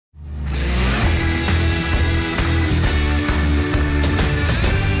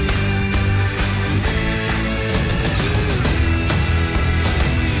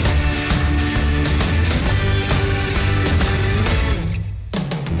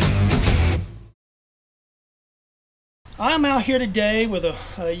I'm out here today with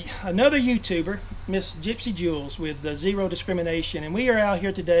another YouTuber, Miss Gypsy Jewels with Zero Discrimination, and we are out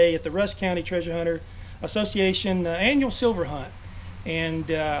here today at the Rusk County Treasure Hunter Association annual silver hunt. And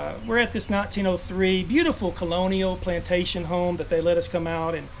we're at this 1903 beautiful colonial plantation home that they let us come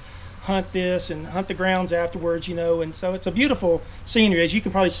out and hunt this and hunt the grounds afterwards, you know. And so it's a beautiful scenery, as you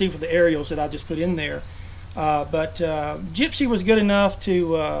can probably see from the aerials that I just put in there. But Gypsy was good enough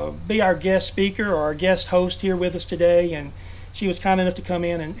to be our guest speaker or our guest host here with us today, and she was kind enough to come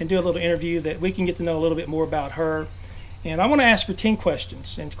in and do a little interview that we can get to know a little bit more about her. And I want to ask her 10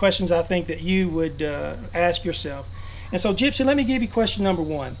 questions, and questions I think that you would ask yourself. And so, Gypsy, let me give you question number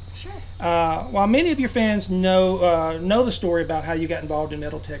one. Sure. While many of your fans know the story about how you got involved in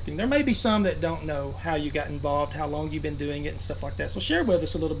metal detecting, there may be some that don't know how you got involved, how long you've been doing it, and stuff like that. So share with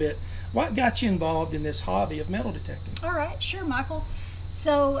us a little bit what got you involved in this hobby of metal detecting. All right, sure, Michael.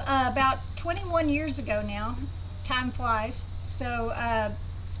 So about 21 years ago now, time flies. So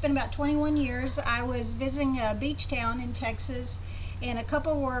it's been about 21 years. I was visiting a beach town in Texas, and a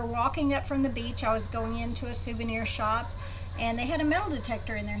couple were walking up from the beach. I was going into a souvenir shop, and they had a metal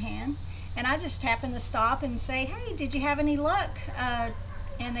detector in their hand. And I just happened to stop and say, "Hey, did you have any luck?"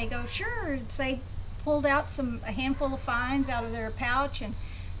 And they go, "Sure." So they pulled out a handful of finds out of their pouch, and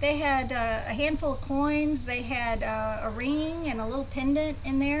they had a handful of coins. They had a ring and a little pendant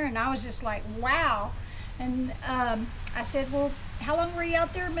in there, and I was just like, wow. And I said, "Well, how long were you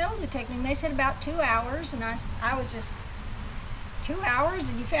out there metal detecting?" They said about 2 hours, and I was just, 2 hours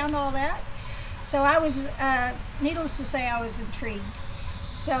and you found all that? So I was, needless to say, I was intrigued.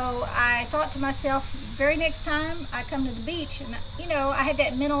 So I thought to myself, very next time I come to the beach, and you know, I had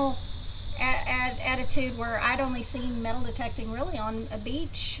that mental attitude where I'd only seen metal detecting really on a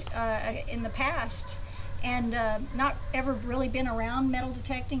beach in the past, and not ever really been around metal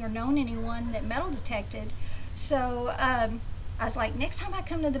detecting or known anyone that metal detected. So I was like, next time I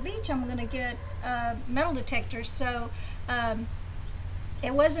come to the beach, I'm going to get metal detectors. So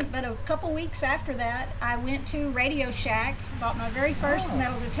it wasn't but a couple weeks after that, I went to Radio Shack, bought my very first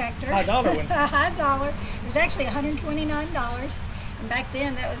metal detector. High dollar one. A high dollar. It was actually $129, and back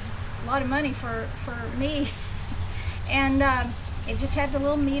then that was a lot of money for me. And it just had the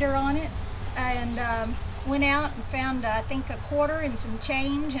little meter on it, and went out and found I think a quarter and some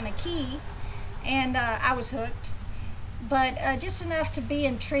change and a key, and I was hooked. But just enough to be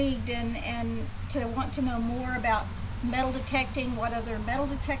intrigued and to want to know more about metal detecting, what other metal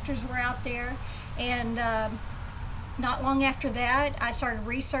detectors were out there. And not long after that, I started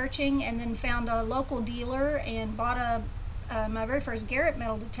researching, and then found a local dealer and bought my very first Garrett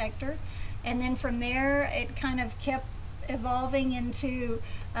metal detector. And then from there, it kind of kept evolving into,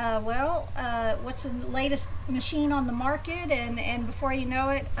 what's the latest machine on the market? And before you know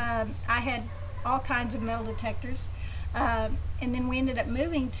it, I had all kinds of metal detectors. And then we ended up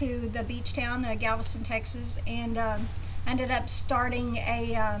moving to the beach town, Galveston, Texas, and ended up starting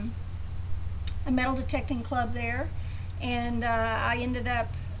a metal detecting club there. And I ended up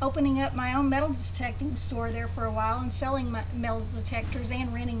opening up my own metal detecting store there for a while, and selling metal detectors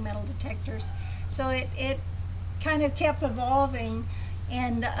and renting metal detectors. So it kind of kept evolving.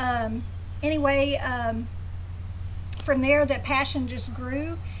 And anyway, from there, the passion just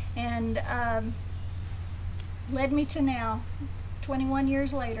grew, and led me to now, 21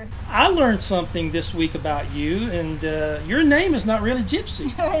 years later. I learned something this week about you, and your name is not really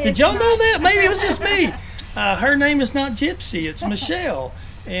Gypsy. Did y'all know that? Maybe it was just me. Her name is not Gypsy, it's Michelle.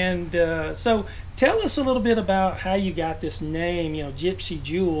 And so tell us a little bit about how you got this name, you know, Gypsy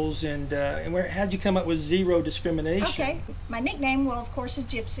Jewels, and how'd you come up with Zero Discrimination? Okay, my nickname, well, of course, is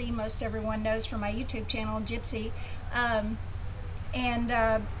Gypsy. Most everyone knows from my YouTube channel, Gypsy.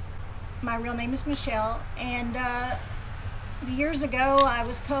 My real name is Michelle, and years ago I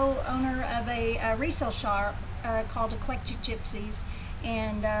was co-owner of a resale shop called Eclectic Gypsies,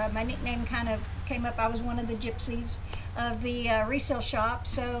 and my nickname kind of came up. I was one of the gypsies of the resale shop,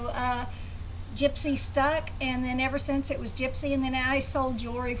 so Gypsy stuck, and then ever since it was Gypsy. And then I sold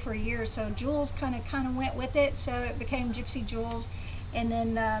jewelry for years, so jewels kind of went with it, so it became Gypsy Jewels. And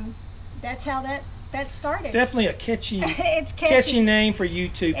then that's how that started. Definitely a catchy, it's catchy name for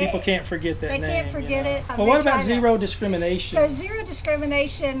YouTube. People can't forget that name. They can't forget it. Well, what about Zero Discrimination? So Zero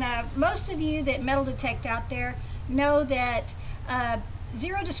Discrimination, most of you that metal detect out there know that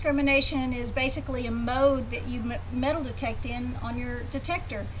Zero Discrimination is basically a mode that you metal detect in on your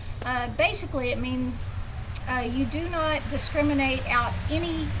detector. Basically, it means you do not discriminate out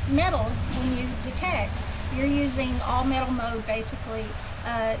any metal when you detect. You're using all metal mode, basically,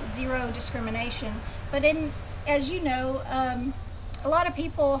 Zero Discrimination. But as you know, a lot of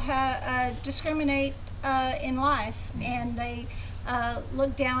people discriminate in life, and they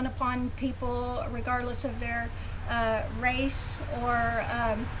look down upon people regardless of their race or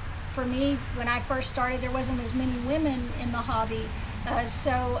for me, when I first started, there wasn't as many women in the hobby.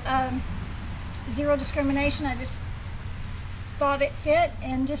 Zero Discrimination, I just thought it fit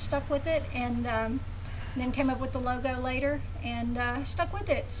and just stuck with it, and then came up with the logo later and stuck with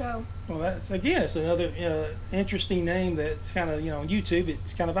it. So, well, that's again, it's another interesting name that's kind of, on YouTube,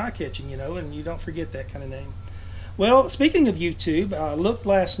 it's kind of eye-catching, and you don't forget that kind of name. Well, speaking of YouTube, I looked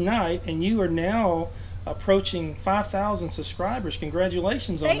last night, and you are now approaching 5,000 subscribers.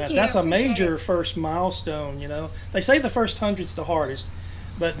 Congratulations on Thank that. you. That's a major It. first milestone. They say the first 100's the hardest,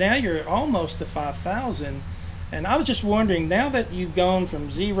 but now you're almost to 5,000. And I was just wondering, now that you've gone from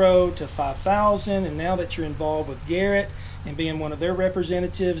 0 to 5,000, and now that you're involved with Garrett and being one of their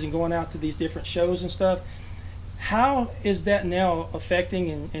representatives and going out to these different shows and stuff, how is that now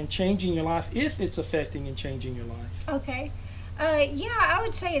affecting and changing your life, if it's affecting and changing your life? Okay. Yeah, I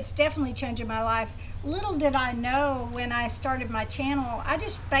would say it's definitely changing my life. Little did I know when I started my channel, I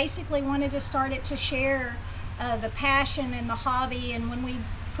just basically wanted to start it to share the passion and the hobby, and when we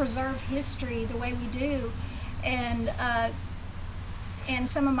preserve history the way we do, and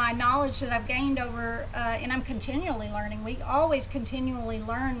some of my knowledge that I've gained over, and I'm continually learning. We always continually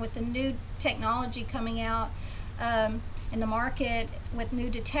learn with the new technology coming out in the market with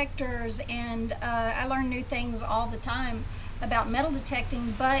new detectors, and I learn new things all the time about metal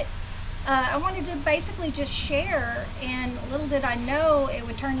detecting, but I wanted to basically just share, and little did I know it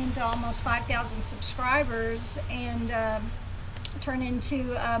would turn into almost 5,000 subscribers and turn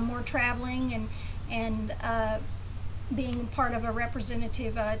into more traveling and being part of a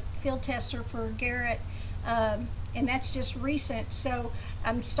representative field tester for Garrett, and that's just recent. So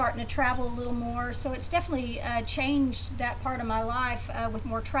I'm starting to travel a little more, so it's definitely changed that part of my life with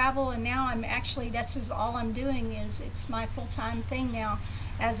more travel, and now this is all I'm doing, it's my full-time thing now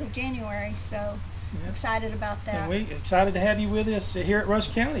as of January, so yeah. Excited about that. And we excited to have you with us here at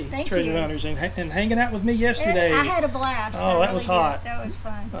Rusk County Treasure Hunters, and hanging out with me yesterday. I had a blast. Oh, that was hot. That was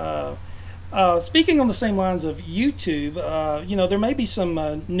fun. Speaking on the same lines of YouTube, there may be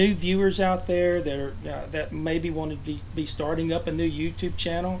some new viewers out there that maybe want to be starting up a new YouTube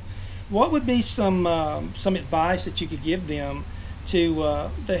channel. What would be some advice that you could give them to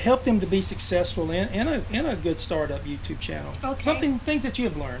help them to be successful in a good startup YouTube channel? Okay. Things that you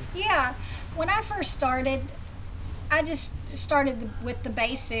have learned. Yeah, when I first started, I just started with the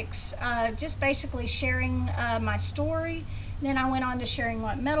basics, just basically sharing my story. Then I went on to sharing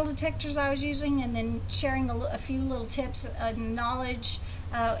what metal detectors I was using, and then sharing a few little tips and knowledge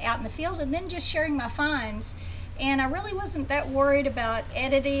out in the field, and then just sharing my finds. And I really wasn't that worried about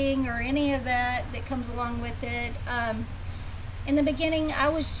editing or any of that comes along with it. In the beginning, I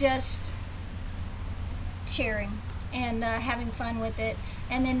was just sharing and having fun with it.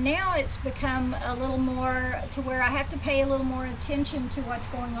 And then now it's become a little more to where I have to pay a little more attention to what's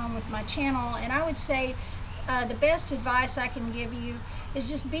going on with my channel. And I would say the best advice I can give you is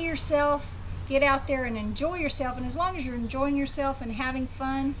just be yourself, get out there and enjoy yourself. And as long as you're enjoying yourself and having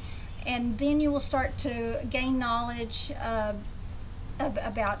fun, and then you will start to gain knowledge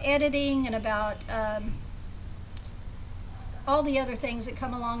about editing and about all the other things that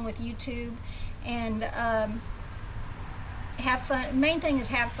come along with YouTube, and have fun. Main thing is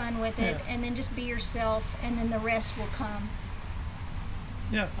have fun with it, and then just be yourself, and then the rest will come.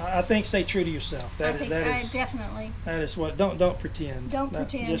 Yeah, I think stay true to yourself. Definitely. That is what. Don't pretend. Don't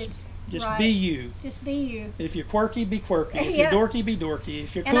pretend. Just right. Be you. Just be you. If you're quirky, be quirky. If you're dorky, be dorky.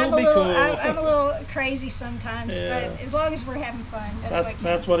 If you're cool, be cool. I'm a little crazy sometimes, but as long as we're having fun,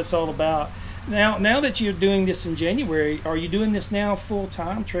 that's what it's all about. Now that you're doing this in January, are you doing this now full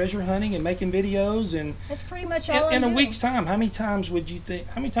time, treasure hunting and making videos? And that's pretty much all I'm in a doing. week's time, how many times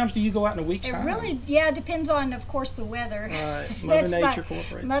do you go out in a week's time? It really, depends on, of course, the weather. Mother Nature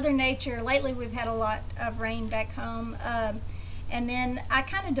cooperates. Mother Nature. Lately, we've had a lot of rain back home, and then I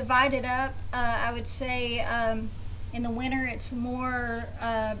kind of divide it up. I would say in the winter it's more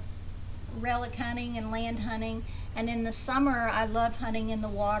relic hunting and land hunting. And in the summer, I love hunting in the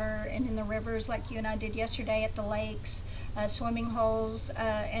water and in the rivers, like you and I did yesterday at the lakes, swimming holes,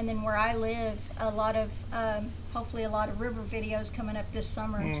 and then where I live, hopefully a lot of river videos coming up this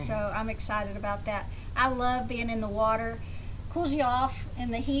summer. So I'm excited about that. I love being in the water. Cools you off in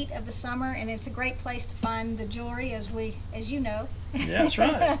the heat of the summer, and it's a great place to find the jewelry, as you know. Yeah, that's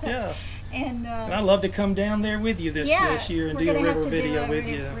right. Yeah. And I'd love to come down there with you this year and do a river video with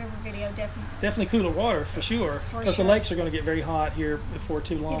you. River video, definitely. Definitely cooler water for sure, because the lakes are going to get very hot here before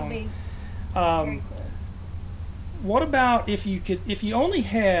too long. It'll be very cool. What about if you only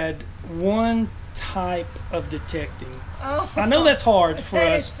had one type of detecting? Oh, I know that's hard for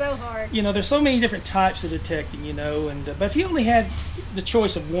that us. is so hard. You know, there's so many different types of detecting, you know, and but if you only had the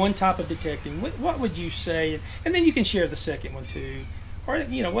choice of one type of detecting, what would you say? And then you can share the second one too, or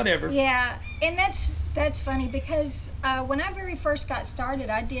you know, whatever. Yeah, and that's funny because when I very first got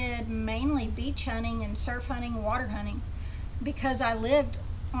started, I did mainly beach hunting and surf hunting, water hunting, because I lived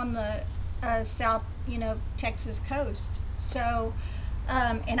on the South, Texas coast. So,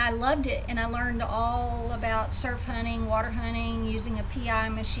 and I loved it, and I learned all about surf hunting, water hunting, using a PI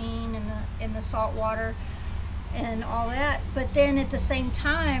machine in the salt water, and all that. But then at the same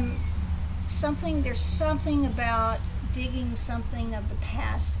time, there's something about digging something of the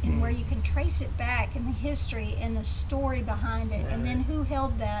past and where you can trace it back and the history and the story behind it, and then who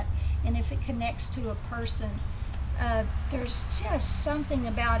held that, and if it connects to a person. There's just something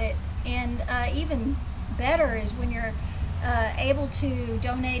about it, and even better is when you're able to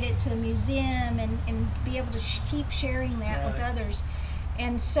donate it to a museum and be able to keep sharing that with others.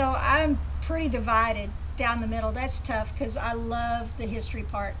 And so I'm pretty divided down the middle. That's tough because I love the history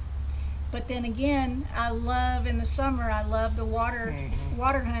part, but then again, in the summer I love the water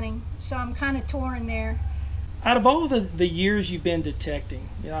hunting, so I'm kind of torn there. Out of all the years you've been detecting,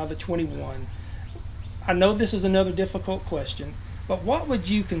 out of the 21, I know this is another difficult question, but what would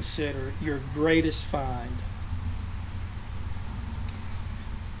you consider your greatest find?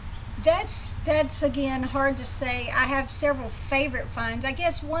 That's again hard to say. I have several favorite finds. I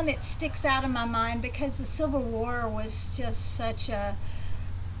guess one that sticks out in my mind because the Civil War was just such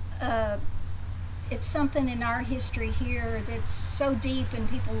it's something in our history here that's so deep, and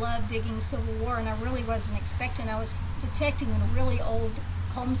people love digging Civil War, and I really wasn't expecting. I was detecting in a really old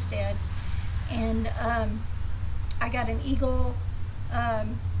homestead, and I got an Eagle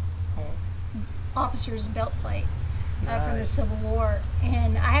officer's belt plate from the Civil War,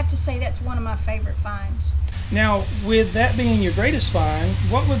 and I have to say that's one of my favorite finds. Now, with that being your greatest find,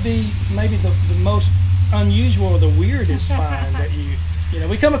 what would be maybe the most unusual or the weirdest find that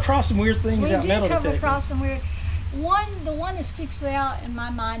we come across some weird things out metal detecting. We did come across some weird. The one that sticks out in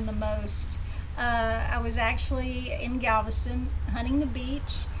my mind the most, I was actually in Galveston hunting the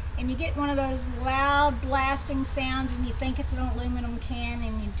beach, and you get one of those loud blasting sounds, and you think it's an aluminum can,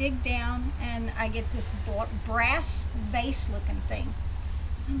 and you dig down, and I get this brass vase looking thing.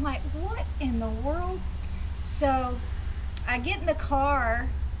 I'm like, what in the world? So I get in the car,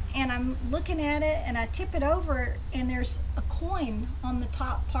 and I'm looking at it, and I tip it over, and there's a coin on the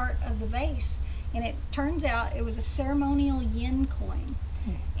top part of the vase, and it turns out it was a ceremonial yen coin,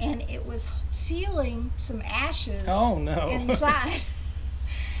 and it was sealing some ashes inside.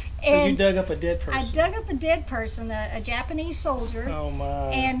 So you dug up a dead person? I dug up a dead person, a Japanese soldier. Oh my.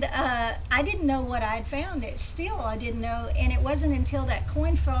 And I didn't know what I'd found. I didn't know. And it wasn't until that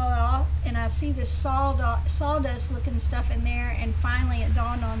coin fell off and I see this sawdust looking stuff in there, and finally it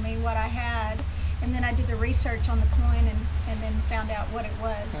dawned on me what I had. And then I did the research on the coin and then found out what it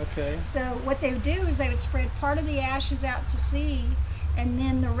was. Okay. So what they would do is they would spread part of the ashes out to sea, and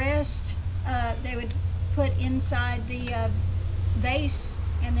then the rest they would put inside the vase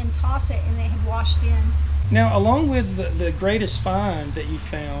and then toss it, and it had washed in. Now, along with the greatest find that you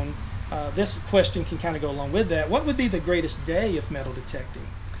found, this question can kind of go along with that. What would be the greatest day of metal detecting?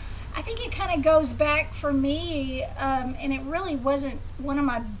 I think it kind of goes back for me, and it really wasn't one of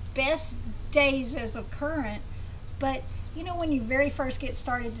my best days as of current, but when you very first get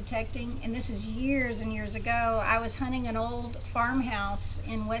started detecting, and this is years and years ago, I was hunting an old farmhouse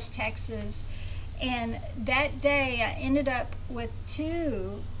in West Texas. And that day, I ended up with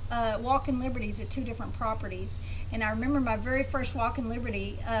two walk-in liberties at two different properties. And I remember my very first walk-in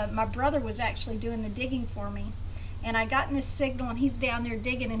liberty, my brother was actually doing the digging for me. And I gotten this signal, and he's down there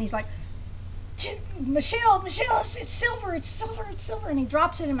digging, and he's like, Michelle, it's silver, it's silver, it's silver. And he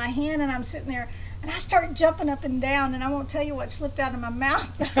drops it in my hand, and I'm sitting there, and I start jumping up and down, and I won't tell you what slipped out of my mouth,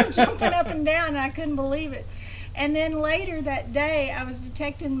 but I'm jumping up and down, and I couldn't believe it. And then later that day, I was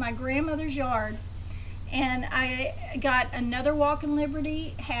detecting my grandmother's yard, and I got another walk-in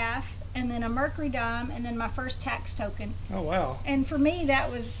liberty half, and then a mercury dime, and then my first tax token. Oh wow. And for me that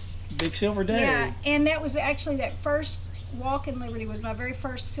was big silver day. Yeah, and that was actually, that first walk-in liberty was my very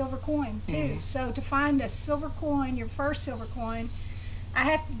first silver coin too. So to find a silver coin, your first silver coin,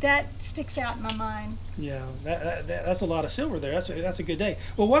 that sticks out in my mind. Yeah, that's a lot of silver there. That's a good day.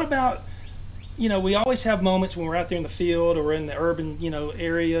 Well, what about, we always have moments when we're out there in the field or in the urban,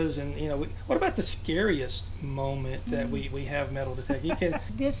 areas, and what about the scariest moment that we have metal detecting?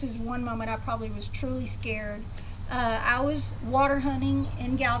 This is one moment I probably was truly scared. I was water hunting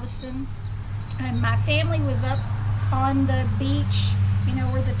in Galveston, and my family was up on the beach, you know,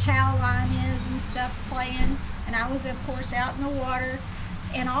 where the towel line is and stuff, playing. And I was, of course, out in the water.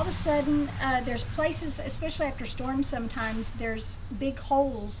 And all of a sudden, there's places, especially after storms sometimes, there's big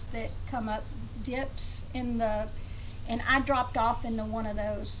holes that come up, dips in the, and I dropped off into one of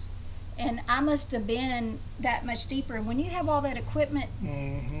those. And I must have been that much deeper. And when you have all that equipment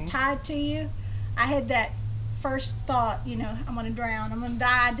tied to you, I had that first thought, you know, I'm going to drown. I'm going to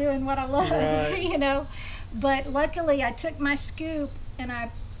die doing what I love, Right. you know. But luckily, I took my scoop and I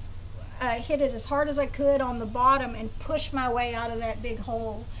hit it as hard as I could on the bottom and pushed my way out of that big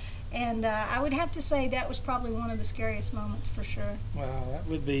hole. And I would have to say that was probably one of the scariest moments for sure. Wow, that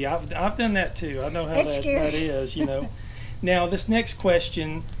would be. I've done that too. I know how It's that scary. is. You know. Now this next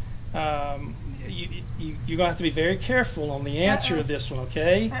question, you're going to have to be very careful on the answer of this one,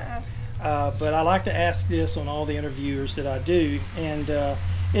 okay? But I like to ask this on all the interviewers that I do, and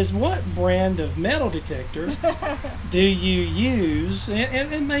is what brand of metal detector do you use?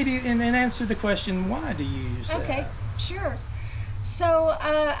 And maybe and answer the question, why do you use that? Okay, sure. So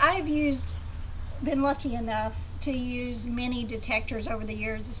I've been lucky enough to use many detectors over the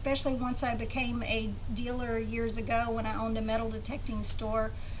years, especially once I became a dealer years ago when I owned a metal detecting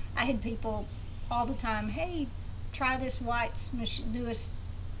store. I had people all the time, hey, try this White's newest,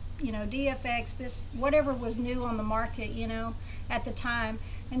 you know, DFX, this, whatever was new on the market, you know, at the time.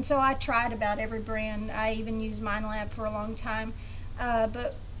 And so I tried about every brand. I even used MindLab for a long time.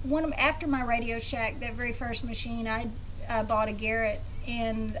 But after my Radio Shack, that very first machine, I bought a Garrett,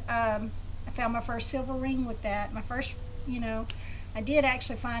 and I found my first silver ring with that. My first, you know, I did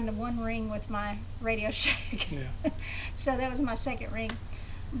actually find the one ring with my Radio Shack. Yeah. So that was my second ring.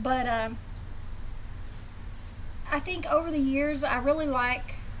 But I think over the years, I really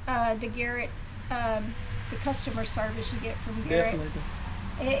like the Garrett, the customer service you get from Garrett. Definitely.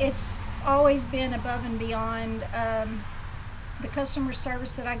 It's always been above and beyond the customer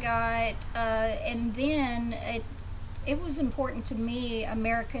service that I got, and then it was important to me,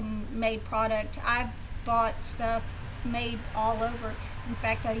 American-made product. I've bought stuff made all over. In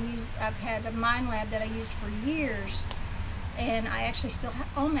fact, I've had a MindLab that I used for years, and I actually still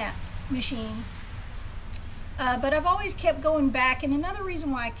own that machine. But I've always kept going back, and another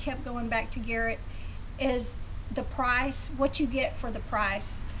reason why I kept going back to Garrett is the price, what you get for the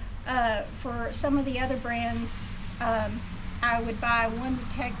price. For some of the other brands, I would buy one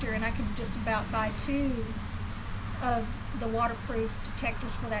detector and I could just about buy two of the waterproof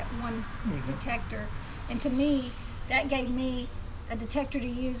detectors for that one detector. And to me, that gave me a detector to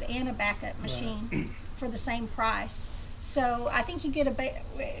use and a backup machine for the same price. So I think you get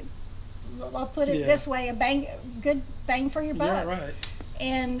I'll put it this way, good bang for your buck. Yeah, right.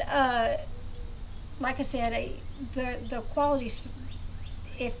 And like I said, the quality,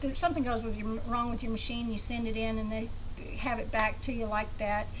 if something goes wrong with your machine, you send it in and they have it back to you like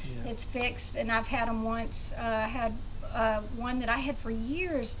that. Yeah. It's fixed, and I've had them once. I had one that I had for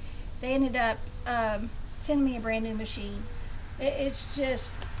years. They ended up sending me a brand new machine. It's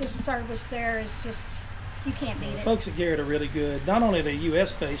just, the service there is just, you can't beat it. Folks at Garrett are really good. Not only they're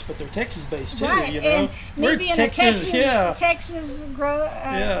U.S. based, but they're Texas based too. Right. You know, And we're being Texas. Yeah. Texas grew up.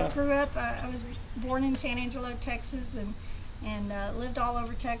 I was born in San Angelo, Texas, and lived all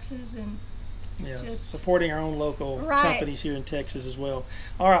over Texas, and just supporting our own local companies here in Texas as well.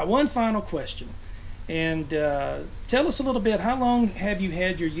 All right, one final question. And tell us a little bit, how long have you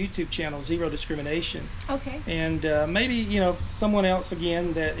had your YouTube channel, Zero Discrimination? Okay. And maybe, you know, someone else,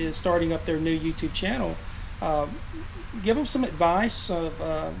 again, that is starting up their new YouTube channel, give them some advice of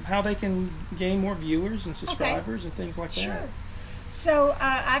how they can gain more viewers and subscribers and things like that. Sure. So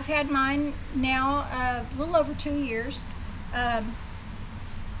I've had mine now a little over 2 years.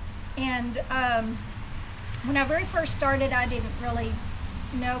 When I very first started, I didn't really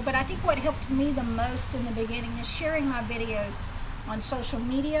know, but I think what helped me the most in the beginning is sharing my videos on social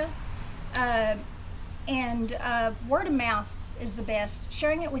media, and word of mouth is the best.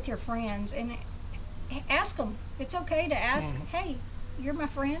 Sharing it with your friends, and ask them. It's okay to ask, hey, you're my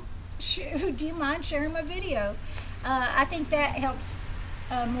friend, do you mind sharing my video? I think that helps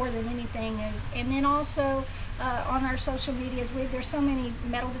more than anything. And then also on our social medias, there's so many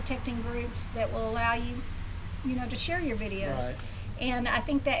metal detecting groups that will allow you, you know, to share your videos. Right. And I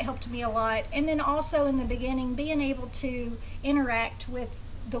think that helped me a lot. And then also in the beginning, being able to interact with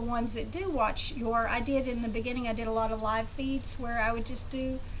the ones that do watch in the beginning, I did a lot of live feeds where I would just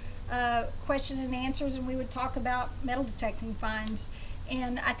do question and answers, and we would talk about metal detecting finds.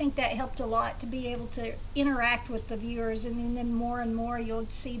 And I think that helped a lot to be able to interact with the viewers, and then more and more you'll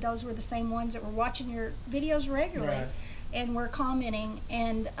see those were the same ones that were watching your videos regularly. Right. and were commenting,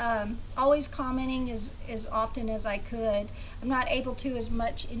 and always commenting as often as I could. I'm not able to as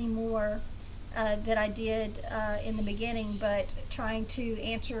much anymore that I did in the beginning, but trying to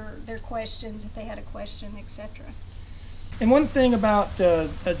answer their questions if they had a question, etc. And one thing about a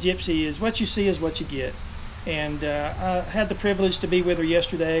Gypsy is what you see is what you get. And I had the privilege to be with her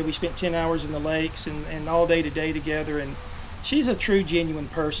yesterday. We spent 10 hours in the lakes and all day today together, and she's a true, genuine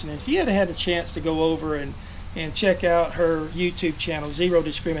person. And if you had a chance to go over and check out her YouTube channel, Zero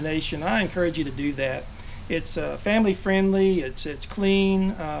Discrimination, I encourage you to do that. It's family friendly, it's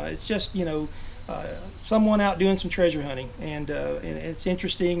clean, it's just, you know, someone out doing some treasure hunting, and it's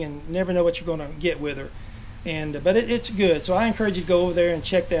interesting, and never know what you're going to get with her. And but it's good, so I encourage you to go over there and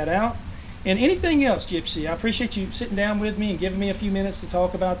check that out. And anything else, Gypsy, I appreciate you sitting down with me and giving me a few minutes to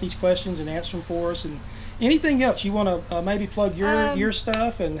talk about these questions and answer them for us. And anything else you want to maybe plug your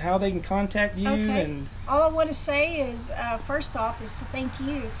stuff and how they can contact you? Okay. And all I want to say is, first off, is to thank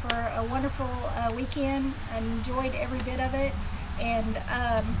you for a wonderful weekend. I enjoyed every bit of it, and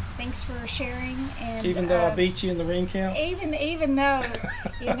thanks for sharing. And even though I beat you in the ring count, even though,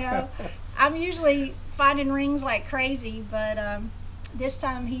 you know, I'm usually finding rings like crazy, but this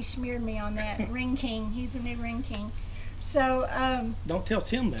time he smeared me on that. Ring King. He's the new Ring King. So don't tell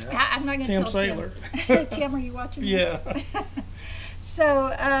Tim that. I'm not going to tell Sailor. Tim. Tim, are you watching? Yeah.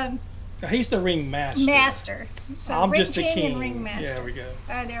 So he's the ring master. So I'm Ring just the king. And ring master. There we go.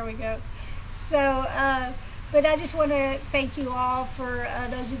 There we go. So, but I just want to thank you all for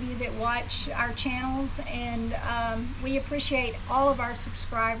those of you that watch our channels, and we appreciate all of our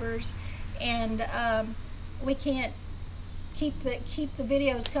subscribers, and we can't keep the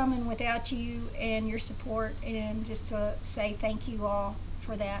videos coming without you and your support, and just to say thank you all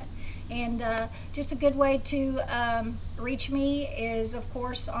for that. And just a good way to reach me is, of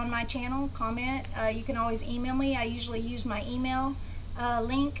course, on my channel, comment. You can always email me. I usually use my email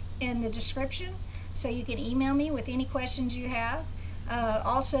link in the description, so you can email me with any questions you have.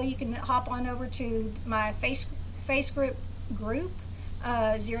 Also, you can hop on over to my Facebook group,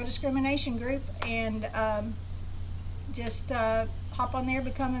 Zero Discrimination group, and just hop on there,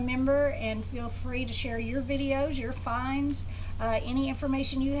 become a member, and feel free to share your videos, your finds, any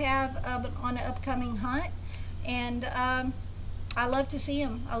information you have on an upcoming hunt. And I love to see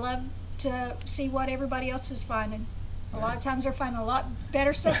them. I love to see what everybody else is finding. A lot of times they're finding a lot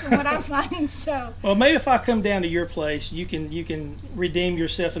better stuff than what I'm finding. So, well, maybe if I come down to your place, you can redeem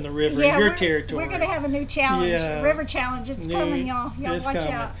yourself in the river, in your territory. We're going to have a new challenge, river challenge. It's coming, y'all. Y'all watch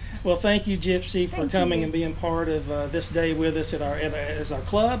out. Well, thank you, Gypsy, for coming and being part of this day with us as our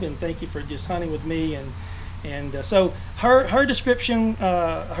club, and thank you for just hunting with me. And so her description,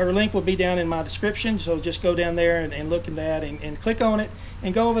 her link will be down in my description, so just go down there and look at that and click on it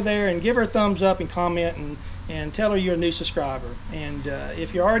and go over there and give her a thumbs up and comment and tell her you're a new subscriber. And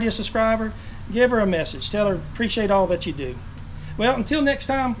if you're already a subscriber, give her a message. Tell her appreciate all that you do. Well, until next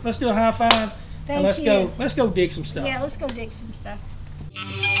time, let's do a high five. And let's go dig some stuff. Yeah, let's go dig some stuff.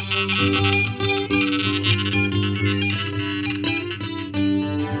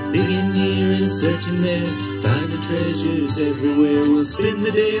 Digging here and searching there, finding treasures everywhere. We'll spend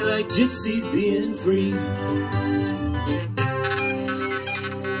the day like gypsies being free.